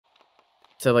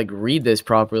to like read this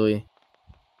properly.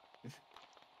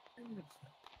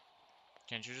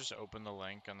 Can't you just open the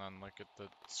link and then look at the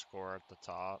score at the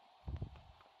top?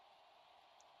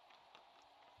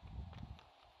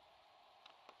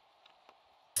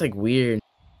 It's like weird.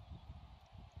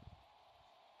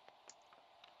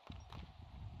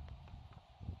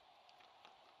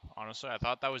 Honestly, I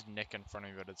thought that was Nick in front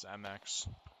of you, but it's MX.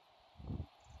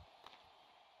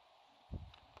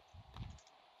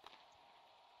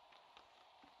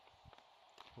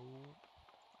 Who?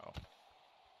 Oh.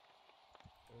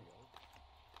 There we go.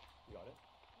 You got it?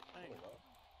 Thank Oh,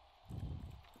 you.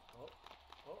 oh,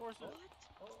 oh, Of course oh, not.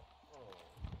 oh,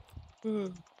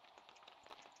 oh.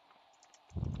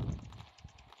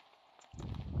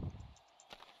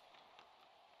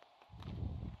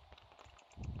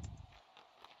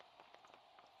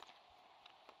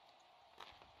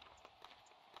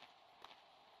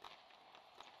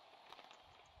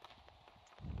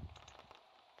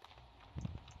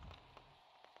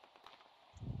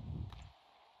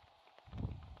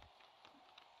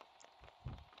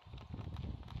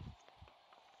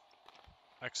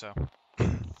 XO.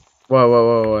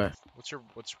 Whoa. What's your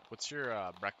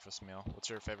breakfast meal? What's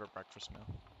your favorite breakfast meal?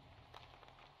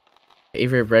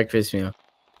 Favorite breakfast meal.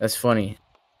 That's funny.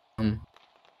 I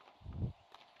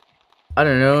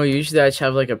don't know. Usually I just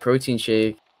have like a protein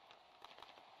shake.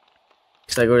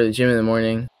 Cause I go to the gym in the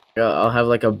morning. I'll have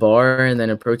like a bar and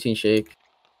then a protein shake.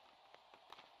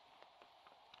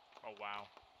 Oh wow.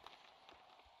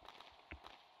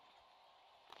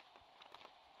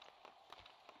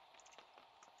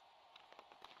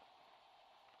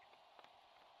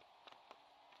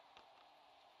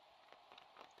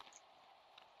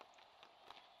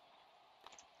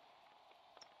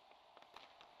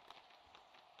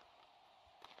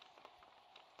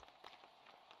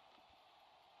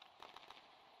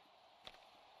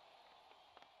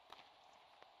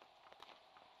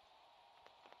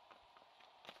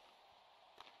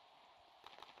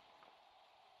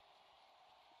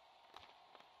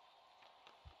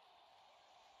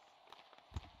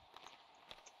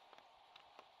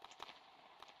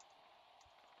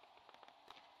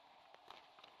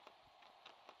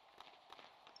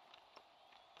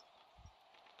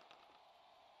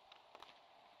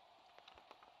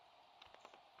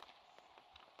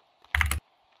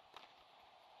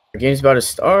 The game's about to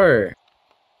start.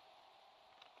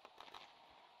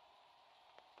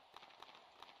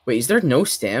 Wait, is there no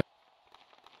stamp?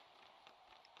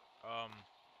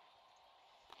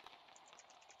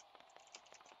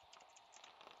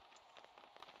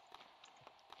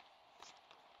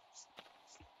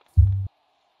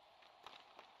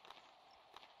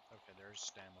 Okay, there's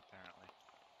Stam apparently.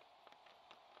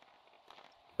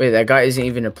 Wait, that guy isn't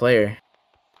even a player.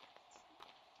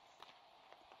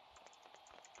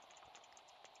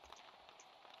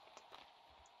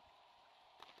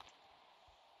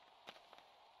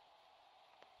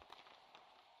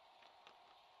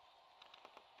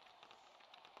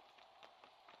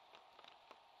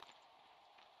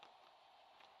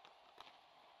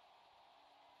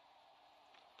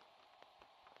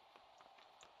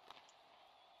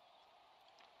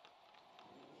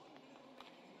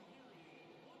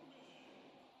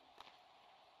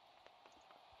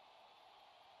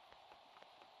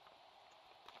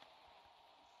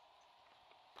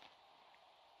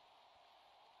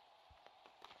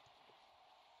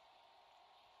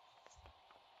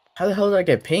 How the hell did I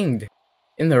get pinged?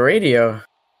 In the radio.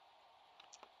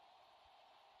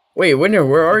 Wait, Winner,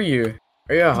 where are you?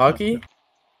 Are you at hockey?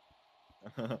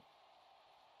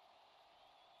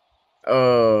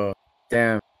 Oh,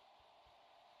 damn.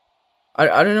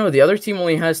 I don't know. The other team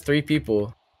only has 3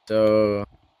 people. So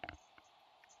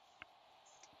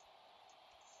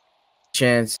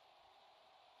chance.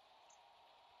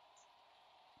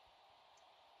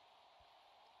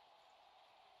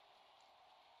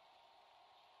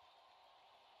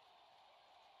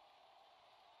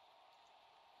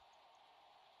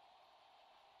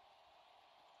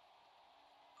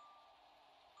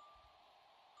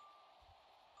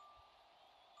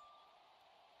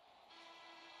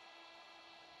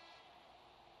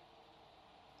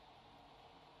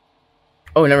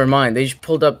 Oh, never mind. They just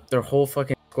pulled up their whole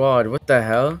fucking squad. What the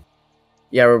hell?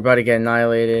 Yeah, we're about to get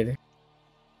annihilated.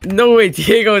 No way,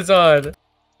 Diego's on.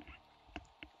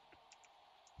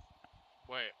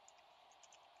 Wait.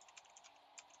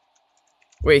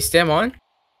 Wait, Stam on?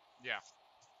 Yeah.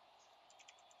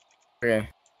 Okay.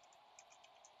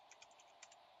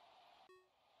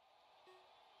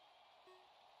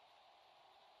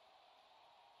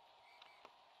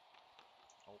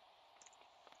 Oh.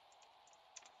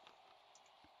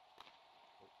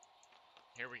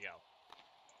 Here we go.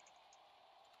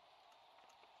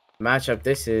 matchup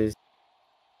this is.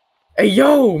 Hey,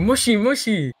 yo, mushy,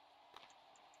 mushy.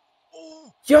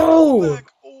 Oh, Yo.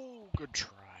 back. Oh, good try.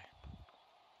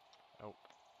 Oh.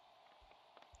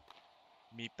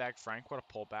 Meatbag Frank, what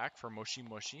a pullback for Mushy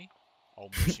Mushy. Oh,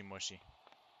 Mushy Mushy.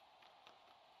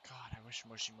 God, I wish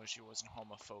Mushy Mushy wasn't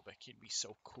homophobic. He'd be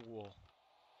so cool.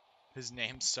 His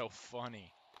name's so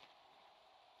funny.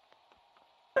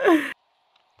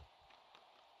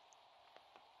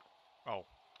 Oh.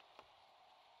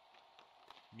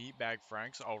 Meatbag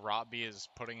Franks. Oh, Robbie is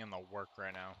putting in the work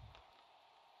right now.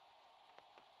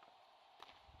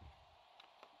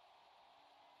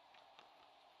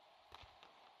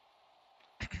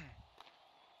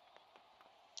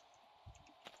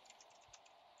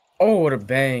 Oh, what a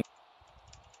bang.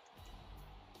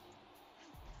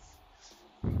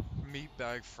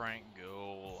 Meatbag Frank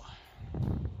goal.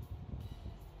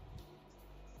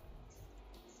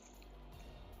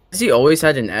 Has he always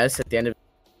had an S at the end of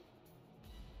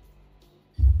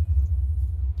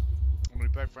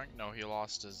Meatbag Frank? No, he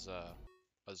lost his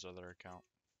other account.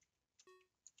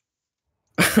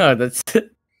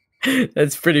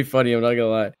 That's pretty funny, I'm not gonna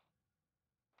lie.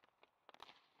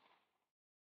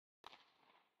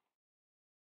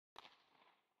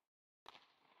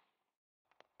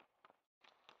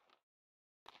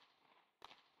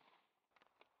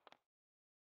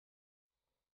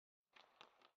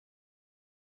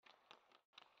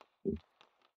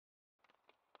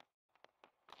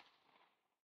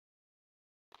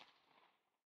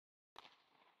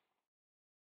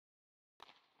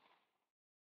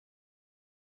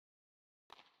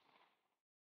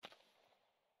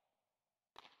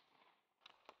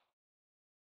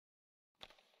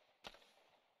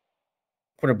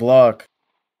 What a block.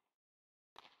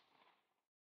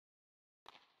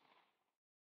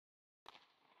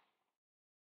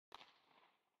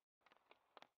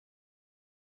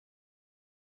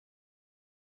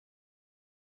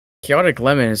 Chaotic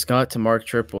Lemon has got to mark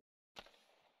triple.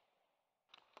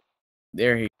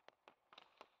 There he.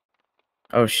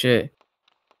 Oh shit.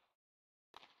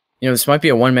 You know, this might be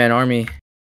a one-man army.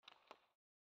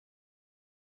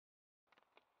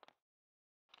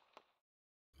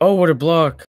 Oh, what a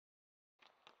block.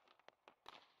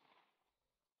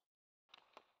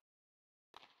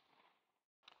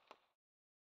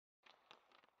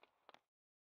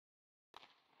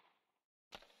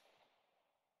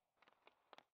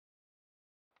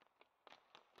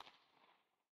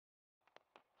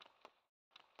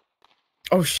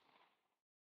 Oh shit.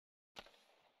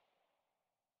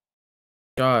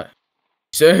 Shot.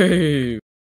 Save.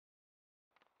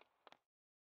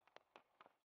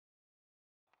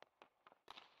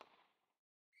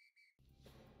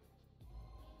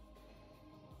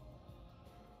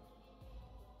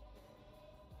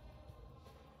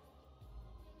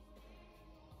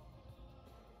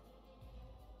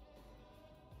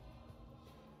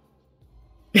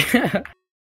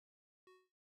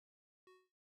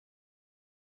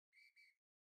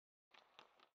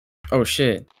 Oh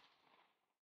shit.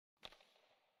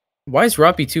 Why is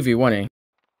Roppy 2v1ing?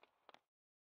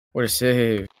 What a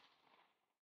save.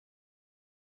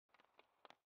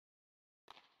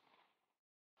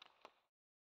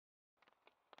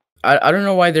 I don't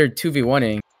know why they're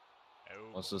 2v1ing.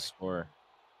 Oh, What's the score?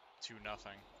 2-0.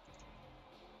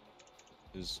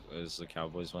 Is the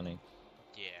Cowboys winning?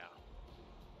 Yeah.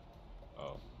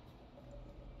 Oh.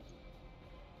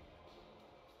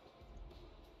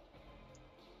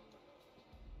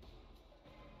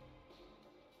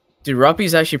 Dude,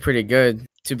 Roppy's actually pretty good.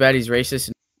 Too bad he's racist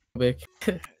and homophobic.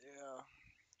 Yeah.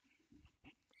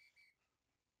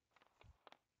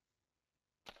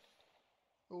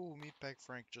 Oh, Meatbag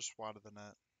Frank just swatted the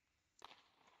net.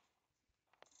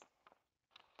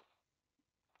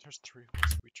 There's 3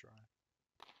 holes we try.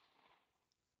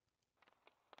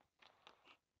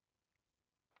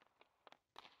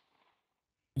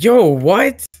 Yo,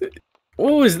 what?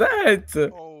 What was that?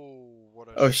 Oh, what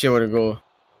a Oh shit, what a goal.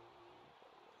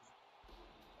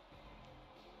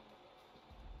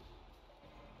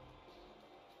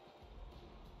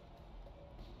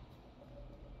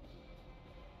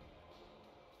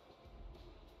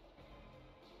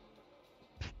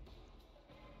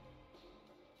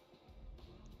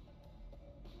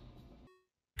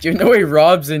 Dude, no way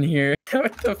Rob's in here.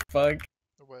 What the fuck?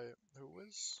 Wait, who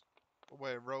is?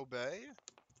 Wait, Robey?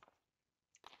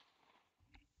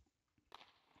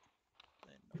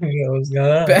 Yo, what's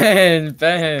going on?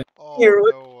 Ben. Oh, Here,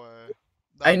 no way.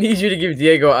 I need you to give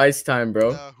Diego ice time,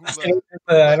 bro. Nah,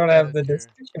 I don't have the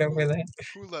description over there.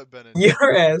 Who let Ben in here?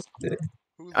 Your ass did.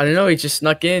 Who I don't let know, Ben he in just here?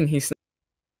 snuck in.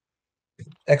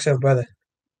 Extra brother.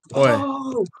 What?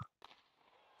 Oh!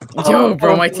 Yo,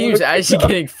 bro, my team's actually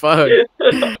getting fucked.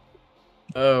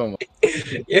 Oh my.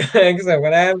 Yeah, exactly.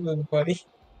 What happened, buddy?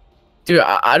 Dude,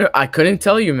 I couldn't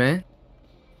tell you, man.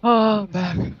 Oh,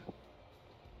 back.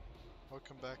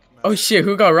 Welcome back, man. Oh shit,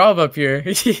 who got Rob up here?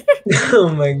 Oh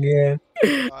my god.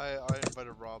 I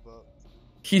invited Rob up.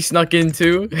 He snuck in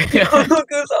too. Look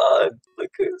who's on. Look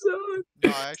who's on. No,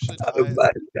 I actually,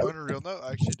 on a real note,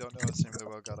 I actually don't know how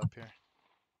Samuel got up here.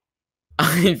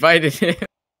 I invited him.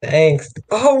 Thanks.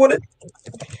 Oh, what a...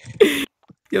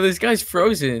 Yo, this guy's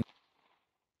frozen.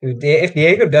 Dude, if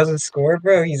Diego doesn't score,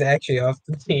 bro, he's actually off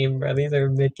the team, bro. These are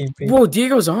Mickey people. Whoa,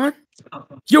 Diego's on?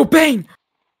 Yo, bang!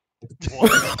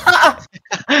 What?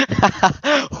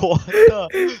 What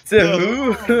the? To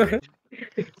who?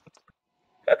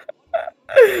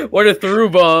 What a through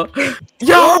ball.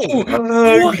 Yo!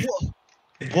 What?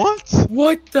 What?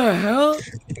 What the hell?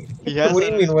 He has What do that you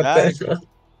in mean, his what bag. the...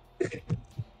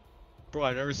 Bro,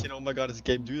 I've never seen, oh my god, this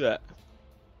game do that.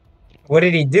 What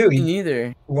did he do? Me He...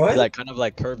 neither. What? He like kind of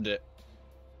like curved it.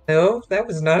 No, that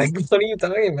was not a... What are you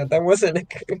talking about? That wasn't a...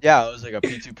 Yeah, it was like a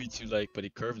P2 like, but he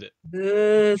curved it.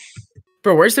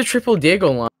 Bro, where's the triple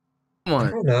Diego line? Come I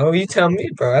on. don't know. You tell me,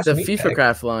 bro. That's The me FIFA back.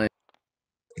 craft line.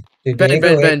 Dude, Ben,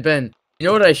 Diego, Ben. You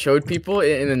know what I showed people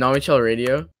in the NAMHL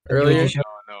radio earlier?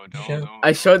 No.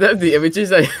 I showed them the images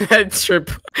that had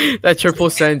triple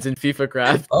sends in FIFA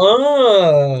craft.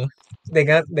 Oh, they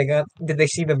got. Did they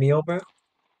see the meal, bro?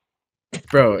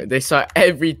 Bro, they saw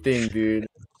everything, dude.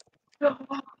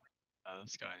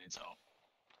 This guy needs help.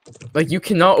 Like, you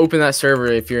cannot open that server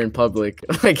if you're in public.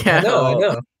 Like, I at know.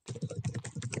 all.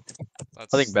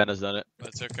 That's, I think Ben has done it.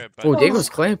 That's okay. Ben Oh, Diego's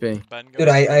clamping. Ben goes Dude,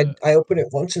 I to- opened it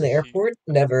once in the airport.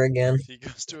 Never again. He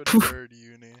goes to a nerd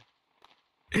uni.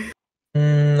 I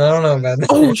don't know about that.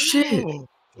 Oh, shit.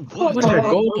 What? What a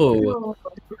goal.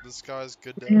 This guy's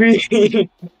good to Me.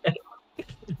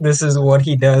 This is what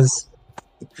he does.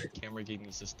 Camera geek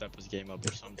needs to step his game up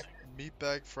or something.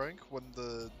 Meatbag Frank when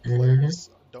the Mhm. players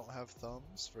don't have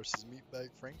thumbs versus Meatbag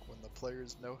Frank when the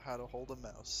players know how to hold a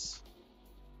mouse.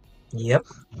 Yep.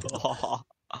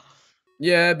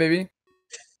 Yeah, baby.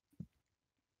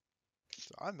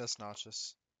 I miss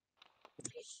Nachos.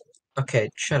 Okay,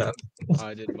 shut up.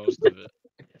 I did most of it.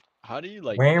 How do you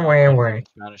like Wah, not wah, do wah.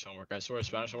 Spanish homework? I swear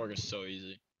Spanish homework is so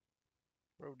easy.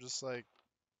 Bro, just like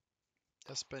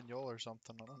Espanol or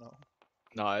something, I don't know.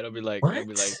 No, it'll be like What? it'll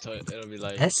be like tell you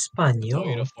to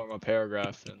Espanol. form a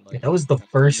paragraph and like That was the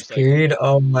first use, like, period.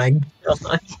 Oh my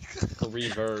god. 3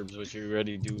 verbs which you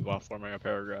already do while forming a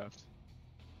paragraph.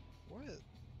 What?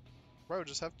 Bro,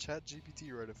 just have Chat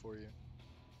GPT write it for you.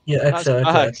 Yeah, That's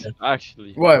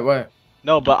actually. What?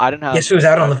 No, but I didn't have. Guess who's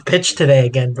out on the pitch today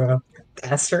again, bro?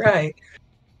 That's right.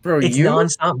 Bro, It's you?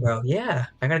 non-stop, bro. Yeah,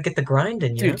 I gotta get the grind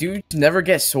in, you know? Dude, you never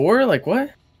get sore? Like,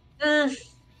 what?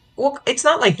 Well, it's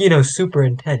not like, super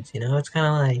intense, It's kind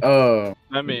of like, Oh.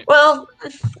 I mean, well,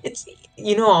 it's,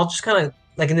 I'll just kind of,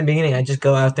 like in the beginning, I just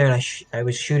go out there and I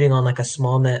was shooting on like a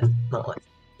small net, not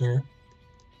like,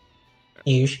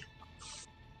 huge.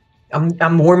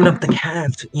 I'm warming up the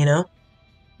calves,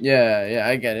 Yeah,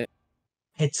 I get it.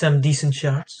 Hit some decent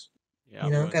shots. yeah,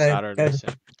 You know, I'm going gotta- Saturday.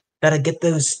 gotta- Gotta get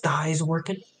those thighs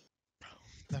working.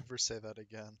 Never say that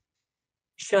again.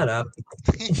 Shut up.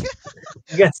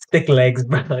 You got stick legs,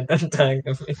 bro. Don't talk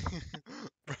to me.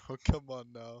 Bro, come on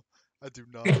now. I do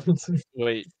not.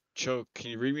 Wait, Choke,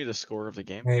 can you read me the score of the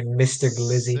game? Alright, Mr.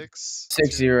 Glizzy.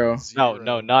 6-0.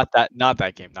 No, not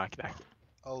that game, not that.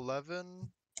 11-0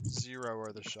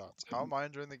 are the shots. How am I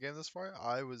enjoying the game this far?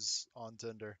 I was on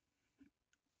Tinder.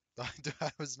 I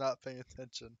was not paying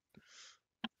attention.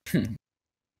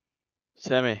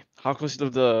 Sammy, how close do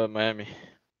you live to Miami?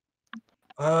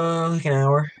 Like an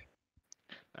hour.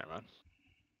 Never mind.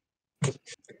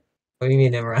 What do you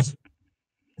mean, never mind?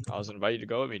 I was invited you to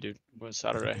go with me, dude. I'm going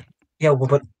Saturday. Yeah, well,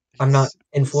 but I'm not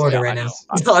in Florida Yeah, right I now.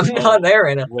 know. I'm not there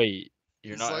right now. Wait,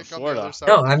 you're He's not in like on the Florida. other side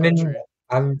No, of the I'm in. country.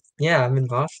 I'm in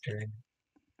Boston. Right now.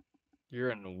 You're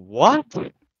in what?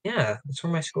 Yeah, that's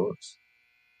where my school is.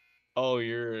 Oh,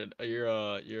 you're I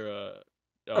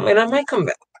mean, I might come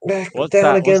back what's down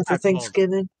that- again what's for that called?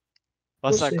 Thanksgiving.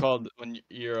 What's We'll that see. called when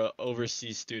you're an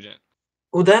overseas student?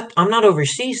 Well, I'm not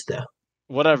overseas though.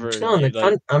 Whatever. I'm still in the you,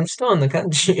 like- I'm still in the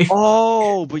country.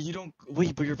 Oh, but you don't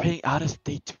wait. But you're paying out of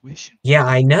state tuition. Yeah,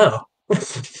 I know.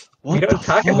 What We don't the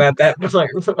talk fuck? about that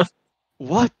part.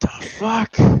 What the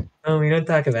fuck? No, we don't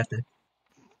talk about that.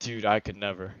 Dude, I could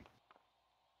never.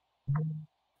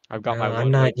 I've got No, my I'm one-way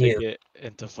not you. ticket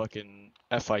into fucking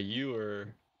FIU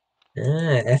or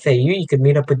FAU, you could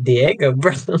meet up with Diego,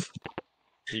 bro.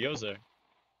 he goes there.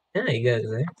 Yeah, you guys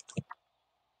there.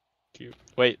 Cute.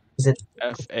 Wait, Is it-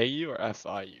 FAU or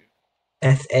FIU?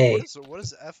 FA. What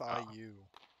is FIU?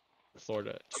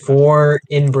 Florida. For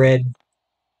inbred.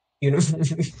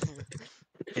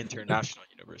 International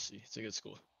University. It's a good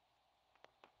school.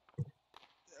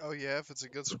 Oh yeah, if it's a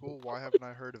good school, why haven't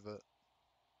I heard of it?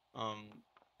 Oh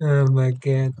my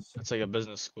god. It's like a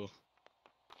business school.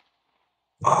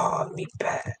 Oh, me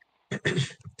bad.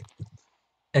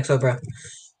 XO, bro.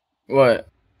 What?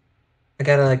 I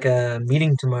got like a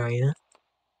meeting tomorrow, you know?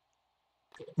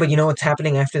 But you know what's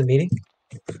happening after the meeting?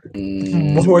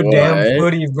 More damn What?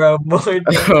 footy, bro. More damn.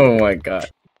 Oh my god.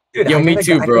 Dude, Yo, me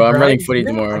too, I bro. gotta I'm running grind. footy No,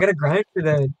 I tomorrow. gotta grind for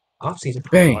the off season.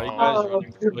 Bang. Why are you guys Oh.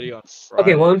 running footy on Friday?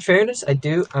 Okay, well, in fairness,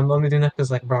 I'm only doing that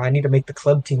because, like, bro, I need to make the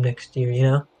club team next year, you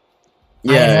know? I ain't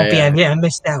Yeah, happy. yeah. I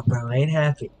missed out, bro. I ain't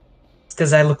happy. It's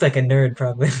because I look like a nerd,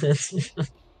 probably.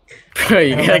 Bro,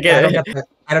 you gotta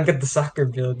I don't get the soccer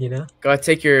build, you know? gotta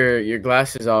take your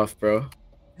glasses off, bro.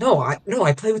 No,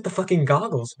 I play with the fucking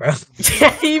goggles, bro.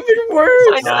 Even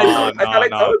worse. I thought I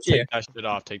told you. Take that shit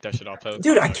off. Take that shit off. Play with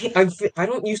Dude, I contacts. can't. I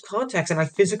don't use contacts, and I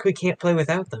physically can't play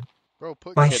without them. Bro,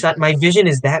 put My contacts. my vision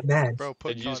is that bad. Bro,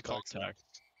 put They'd use contacts. contacts.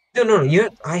 No.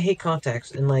 I hate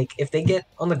contacts, and like if they get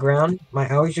on the ground, my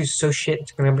allergies are so shit.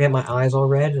 It's gonna get my eyes all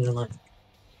red, and I'm like,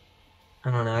 I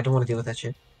don't know. I don't want to deal with that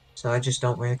shit, so I just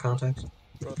don't wear contacts.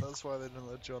 Bro, that's why they didn't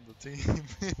let you on the team.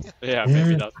 Yeah,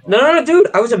 maybe that's No, dude.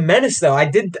 I was a menace though.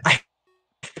 I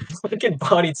fucking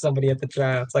bodied somebody at the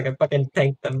tryouts. Like I fucking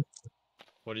tanked them.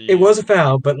 What do you? It was a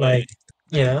foul, but Yeah. like,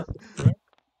 you know.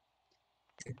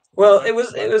 Well, it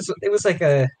was like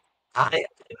it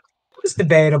was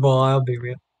debatable. I'll be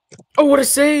real. Oh, what a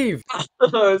save! I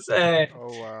was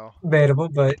Oh wow. debatable,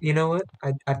 but you know what?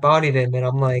 I bodied him, and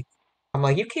I'm like,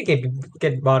 you can't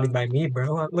get bodied by me,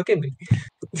 bro. Look at me.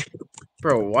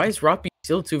 Bro, why is Roppy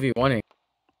still 2v1ing?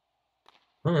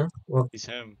 Well, He's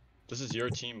him. This is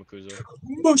your team, Makuzo.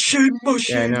 motion.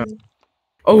 Yeah, I know.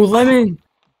 Oh, lemon!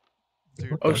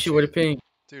 Dude, Oh shit, what a ping.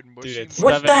 Dude, Dude, mushy, it's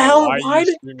What 7 the hell? Why Why are you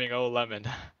did- screaming, oh, lemon?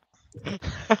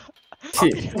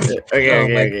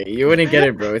 Okay. You wouldn't get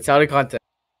it, bro. It's out of context.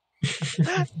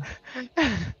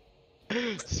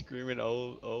 Screaming,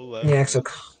 oh, lemon. Yeah, so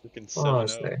Freaking oh,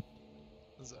 7-0.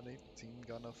 has any team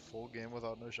gone a full game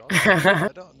without no shots? I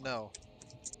don't know.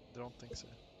 I don't think so.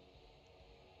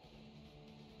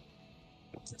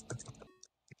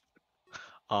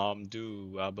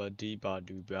 Do abba ba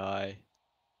Dubai.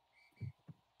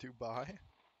 Dubai?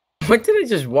 What did I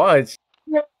just watch?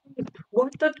 what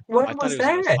I what thought was it was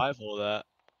gonna that? 5-hole that.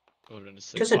 Would have been a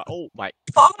sick Doesn't- five. Oh my.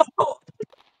 Oh,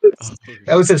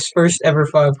 that was his first ever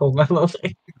 5-hole, by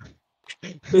the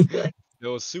way. It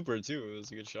was super too. It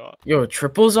was a good shot. Yo,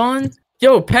 triples on?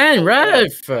 Yo, pen,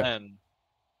 ref! And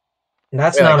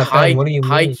That's Wait, not like, a pen. What do you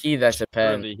high mean? key, that's a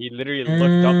pen. he literally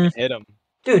looked up and hit him.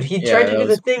 Dude, he Yeah, tried to that do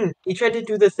was- the thing. He tried to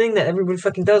do the thing that everybody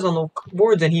fucking does on the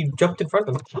boards, and he jumped in front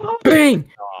of him. Bang!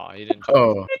 Aw, he didn't.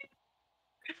 Oh.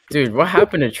 Dude, what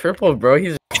happened to triple, bro?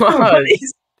 He's What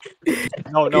is-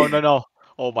 No.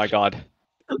 Oh my god.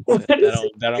 what That is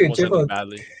it? that Dude, almost ended triple.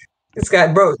 badly. This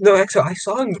guy, bro. No, actually, I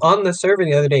saw him on the server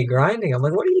the other day grinding. I'm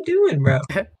like, what are you doing, bro?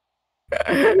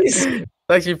 It's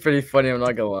actually pretty funny, I'm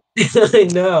not gonna lie. I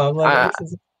know. I'm like,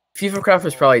 FIFA Craft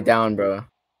was probably down, bro.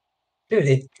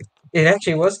 dude, it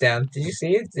actually was down. Did you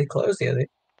see it? It closed the other day.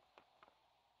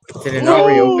 Did it not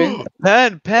reopen?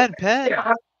 Pen.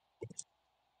 Yeah.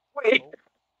 Wait.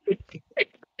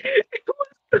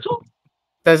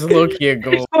 That's low-key a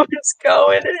goal. What's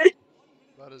going in?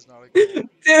 That is not a goal.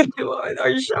 Dude,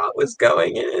 our shot was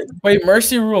going in. Wait,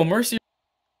 mercy rule.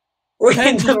 Wait,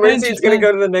 Pen, the just Mercy's gonna pen.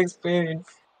 go to the next page.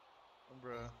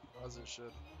 Bruh, as it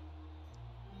should.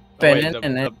 Wait,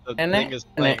 the thing is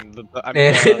playing. I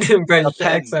mean, Brett the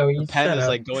pen, Jackson, the you pen shut is up.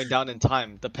 like going down in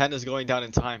time. The pen is going down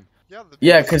in time.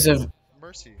 Yeah, because of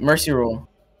Mercy. mercy rule.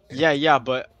 Yeah,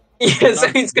 but Yeah, so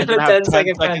he's you're gonna gonna have 10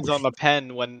 second seconds on the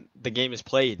pen when the game is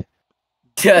played.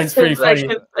 Yeah, that's pretty funny.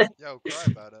 Yo, cry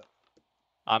about it.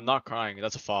 I'm not crying.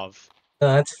 That's a fav. No,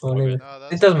 that's funny. Okay. No,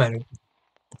 that's It doesn't matter.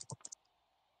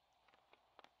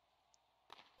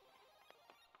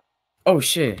 Oh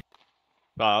shit.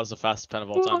 Wow, that was the fastest pen of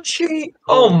all time. Oh, shit.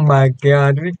 Oh my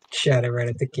god, we shot it right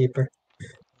at the keeper.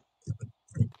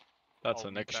 That's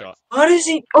a Nick shot. What is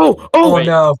he? Oh wait.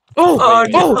 No.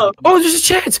 oh no. there's a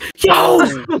chance. Yo.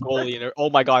 Goalie in there. Oh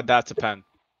my god, that's a pen.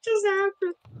 Just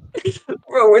happened.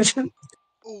 Bro, what just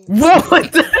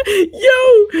What? Yo,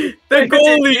 the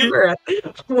goalie.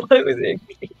 What was it?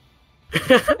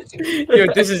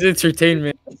 Yo, this is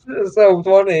entertainment. This is so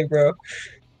funny, bro.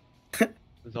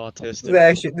 It's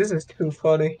autistic. This is too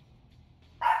funny.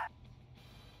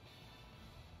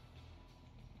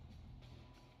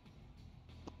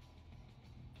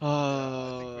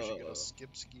 I think we should get a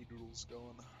skip ski doodles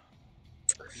going.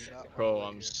 You're not Bro, wrong,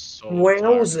 I'm yeah. so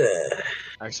Wowza. tired.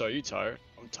 Axel, are you tired?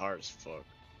 I'm tired as fuck.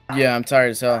 Yeah, I'm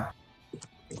tired as hell.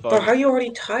 Bro, Fuck. how are you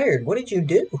already tired? What did you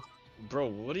do? Bro,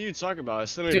 what are you talking about?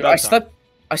 It's literally Dude, bedtime.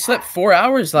 I slept 4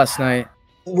 hours last night.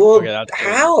 Well, Okay, that's crazy.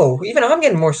 how? Even I'm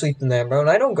getting more sleep than that, bro, and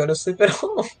I don't go to sleep at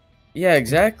all. Yeah,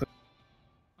 exactly.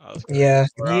 Oh, that's crazy. Yeah,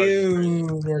 4 hours is crazy.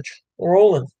 you were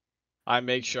trolling. I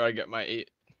make sure I get my 8.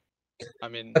 I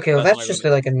mean, Okay, well, that's that's my just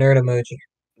limit. like a nerd emoji.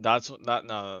 That's what that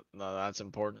no, that's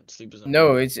important. Sleep is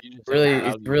No, important. it's You just really don't it's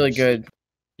value really your sleep. good.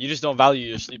 You just don't value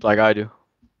your sleep like I do.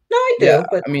 No, I do, Yeah,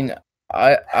 but I mean,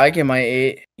 I get my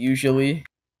 8 usually.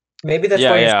 maybe that's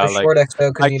Yeah, why you're yeah. so short, XO,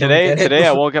 because Like you don't get it. today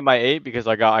I won't get my 8 because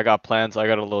I got plans. I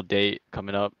got a little date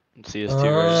coming up in CS2 right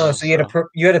Oh, now. so you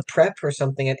had to prep for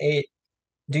something at 8.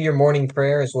 Do your morning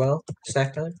prayer as well.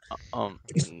 Snack time.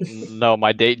 No,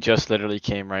 my date just literally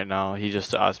came right now. He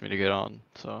just asked me to get on,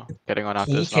 so getting on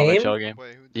after He this came, NAMHL game.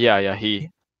 Wait, who did Yeah, he.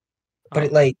 but it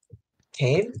Um, like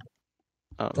came.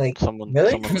 Like someone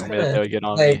really? told me that they would get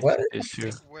on Like me. what? These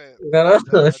two. Wait, No,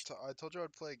 no. I told you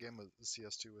I'd play a game of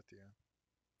CS2 with you.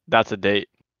 That's a date.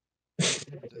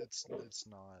 It's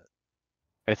not.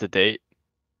 It's a date.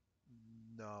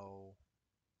 No.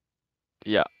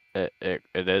 Yeah, it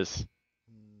is.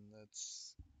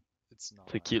 It's not.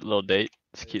 It's a cute little date.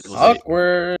 It's a cute It's- little date.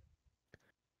 Awkward.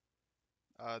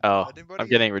 Oh, I'm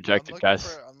getting rejected,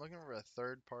 guys. I'm looking for a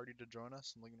third party to join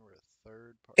us. I'm looking for a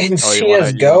third party. In Oh, you wanna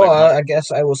CS:GO, come? I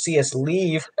guess I will see us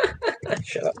leave.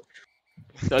 Shut up.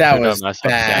 Shut That your was dumb ass up,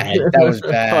 bad. Sammy. That was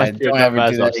Shut bad. your Don't dumb ever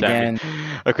ass do that up, Sammy. again.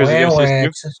 Because you have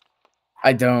CS2?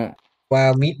 I don't.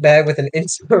 Wow, meatbag with an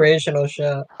inspirational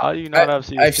shot. How do you not have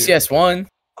I have CS2? CS1.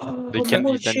 Oh, They can't.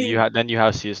 Mochi. Then you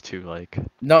have CS2. Like.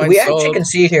 Not We actually installed. can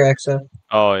see it here, XO.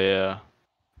 Oh yeah.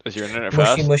 Is your internet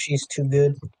Mushy fast? Mushy's too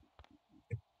good.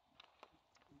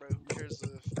 Bro, who cares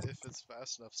if it's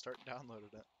fast enough? Start downloading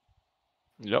it.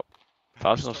 Yep.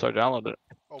 Fast enough. Start downloading it.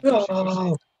 Oh, mushy.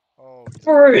 Oh, Oh, he's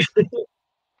first.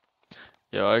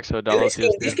 Yo, EXO, Dude, download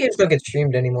these CS2. games don't get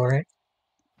streamed anymore, right?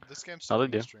 This game's No, still they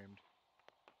being do. streamed.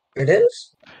 It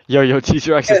is? Yo,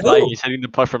 Teacher X Yeah, is lagging. who? He's hitting the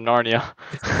puck from Narnia.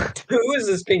 Who is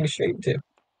this being streamed to?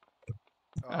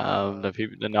 The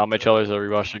NAMHLers that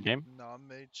rewatch the game.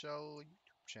 NAMHL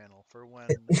YouTube channel for when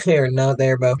They're not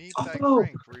there, bro. Meatbag Oh,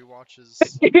 Frank rewatches.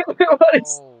 what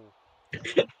is, Oh,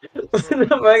 what for the when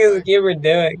fuck is the Meatbag gamer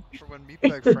doing? for when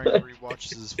Meatbag Frank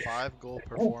rewatches his 5-goal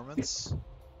performance.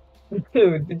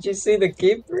 Dude, did you see the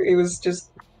keeper? He was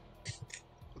just.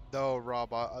 No, Rob,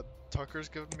 Tucker's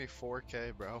giving me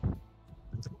 4K, bro.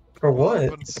 For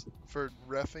what? For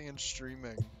reffing and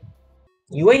streaming.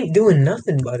 You ain't doing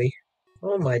nothing, buddy.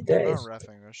 Oh my I'm days. not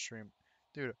reffing, I stream.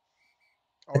 Dude,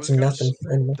 That's nothing.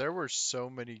 there were so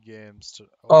many games to.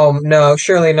 Oh no,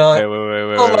 surely not. Wait.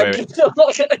 Oh my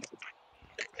god.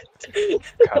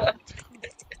 God.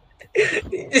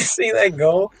 Did you see that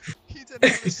goal? He didn't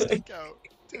have a stick out.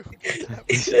 Dude, he didn't have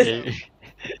a He's stick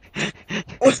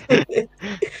out.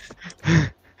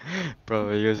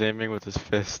 Bro, he was aiming with his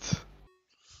fist.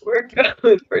 We're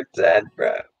going for 10,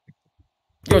 bro.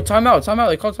 Yo, timeout.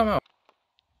 They call timeout.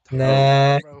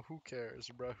 Nah. Bro, who cares,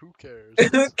 bro? Who cares?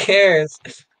 Who cares?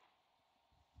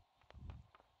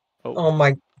 Oh. Oh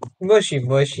my. Mushy,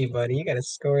 buddy. You gotta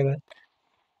score that.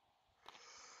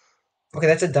 Okay,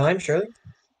 that's a dime, surely?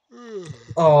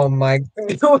 Oh my.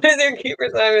 What is your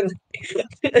keeper's not even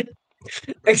there?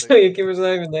 Actually, your keeper's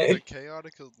not even there. The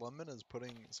chaotic lemon is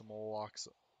putting some locks.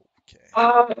 Okay.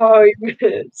 Oh, you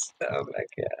missed. Oh my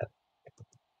god.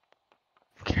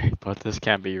 Okay, but this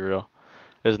can't be real.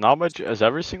 Is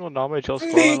every single NAMHL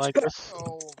scoreline like this?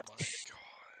 Oh my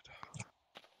god.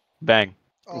 Bang.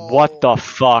 Oh What the my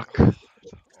fuck? God.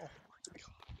 Oh my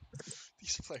god.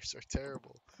 These players are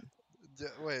terrible.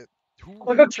 Wait.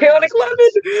 Oh, chaotic lemon!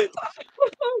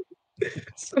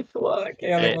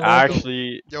 Hey,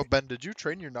 actually, Yo, Ben, did you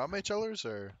train your non-HLers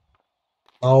or?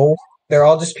 No, they're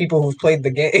all just people who've played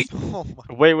the game. Oh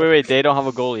my. wait. They don't have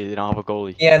a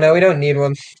goalie. Yeah, no, we don't need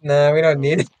one. No, we don't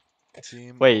need it.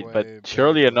 Team Wait, away, but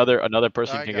surely Beyblade. another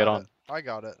person can get on. I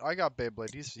got it. I got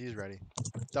Beyblade. He's ready.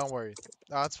 Don't worry.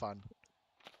 No, that's fine.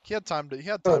 He had time to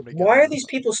get Why are on. these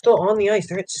people still on the ice?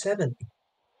 They're at 7.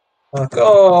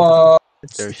 Oh,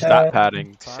 They're stat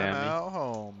padding, Time Sammy. out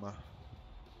home.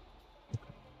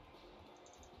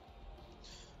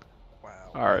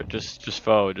 Wow. Alright, just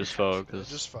foe, cause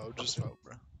Just foe,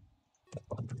 bro.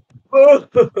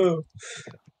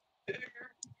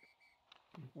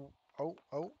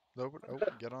 No,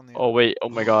 get on the. oh wait, oh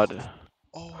my god.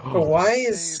 Oh, why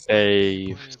is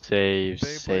save.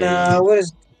 Nah, what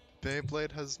is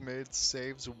Beyblade has made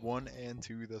saves 1 and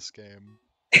 2 this game.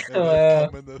 And they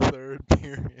come in the third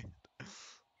period.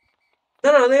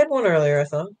 No, they had one earlier, I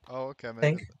thought. Oh, okay, I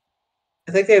maybe.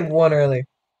 think they had one earlier.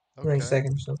 Okay. Like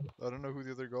second or something. I don't know who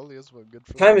the other goalie is, but good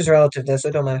for Time them. is relative to this,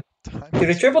 it don't matter. Time Dude, if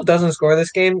is Triple relative. doesn't score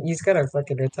this game, he's gotta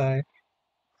fucking retire.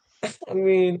 I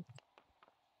mean,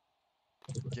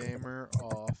 Gamer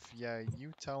off. Yeah,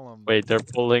 you tell him. Wait, they're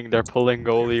pulling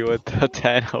goalie with a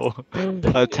 10-0,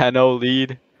 a 10-0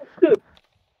 lead.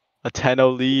 A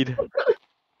 10-0 lead.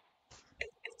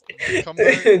 Come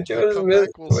back. The Joe's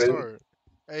comeback will missed. start.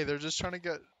 Hey, they're just trying to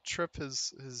get Trip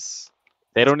his.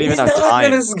 They don't even He's have not time.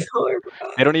 gonna score,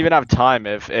 They don't even have time.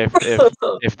 If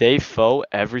they foe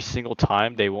every single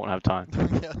time, they won't have time.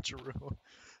 Yeah, Drew.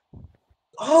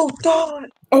 Oh, God!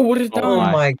 Oh, what is Oh Oh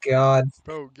done? my God.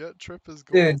 Bro, get Trip his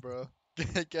goal, Dude. bro.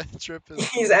 Get Trip his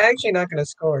He's goal. actually not gonna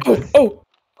score. Oh,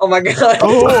 Oh my God.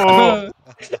 Oh!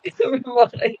 Never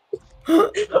mind.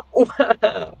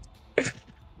 Wow.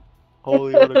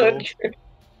 Holy, what a goal.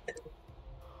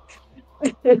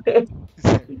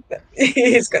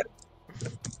 He's got.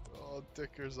 Oh,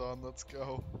 Dicker's on. Let's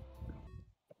go.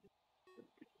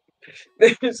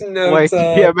 There's no Wait,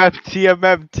 time.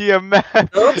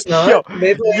 TMF. No, it's not. Yo,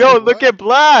 They play- yo, look at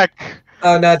Black.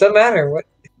 Oh no, it don't matter. What?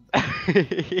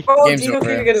 Oh, Game's Dino over.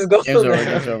 Fury get his goal Game's over. now.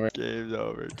 Game's over. Game's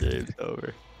over. Game's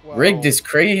over. Wow. Rigged is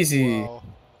crazy. Wow.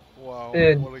 Wow.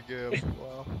 Dude. What a game.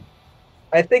 Wow.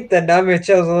 I think the NAMHL is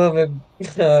a little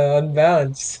bit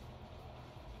unbalanced.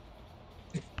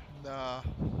 Nah.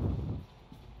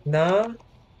 Nah,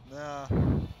 Nah.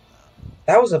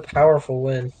 that was a powerful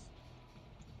win.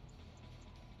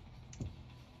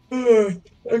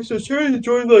 Actually, trying to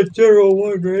join like General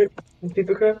 1, right? In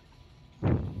FIFA Craft?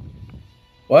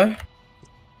 What?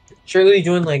 Surely you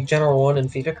joined like General 1 in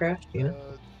FIFA Craft, you know?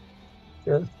 Uh,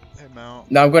 Really? hey,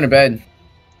 Mount. No, I'm going to bed.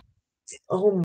 Oh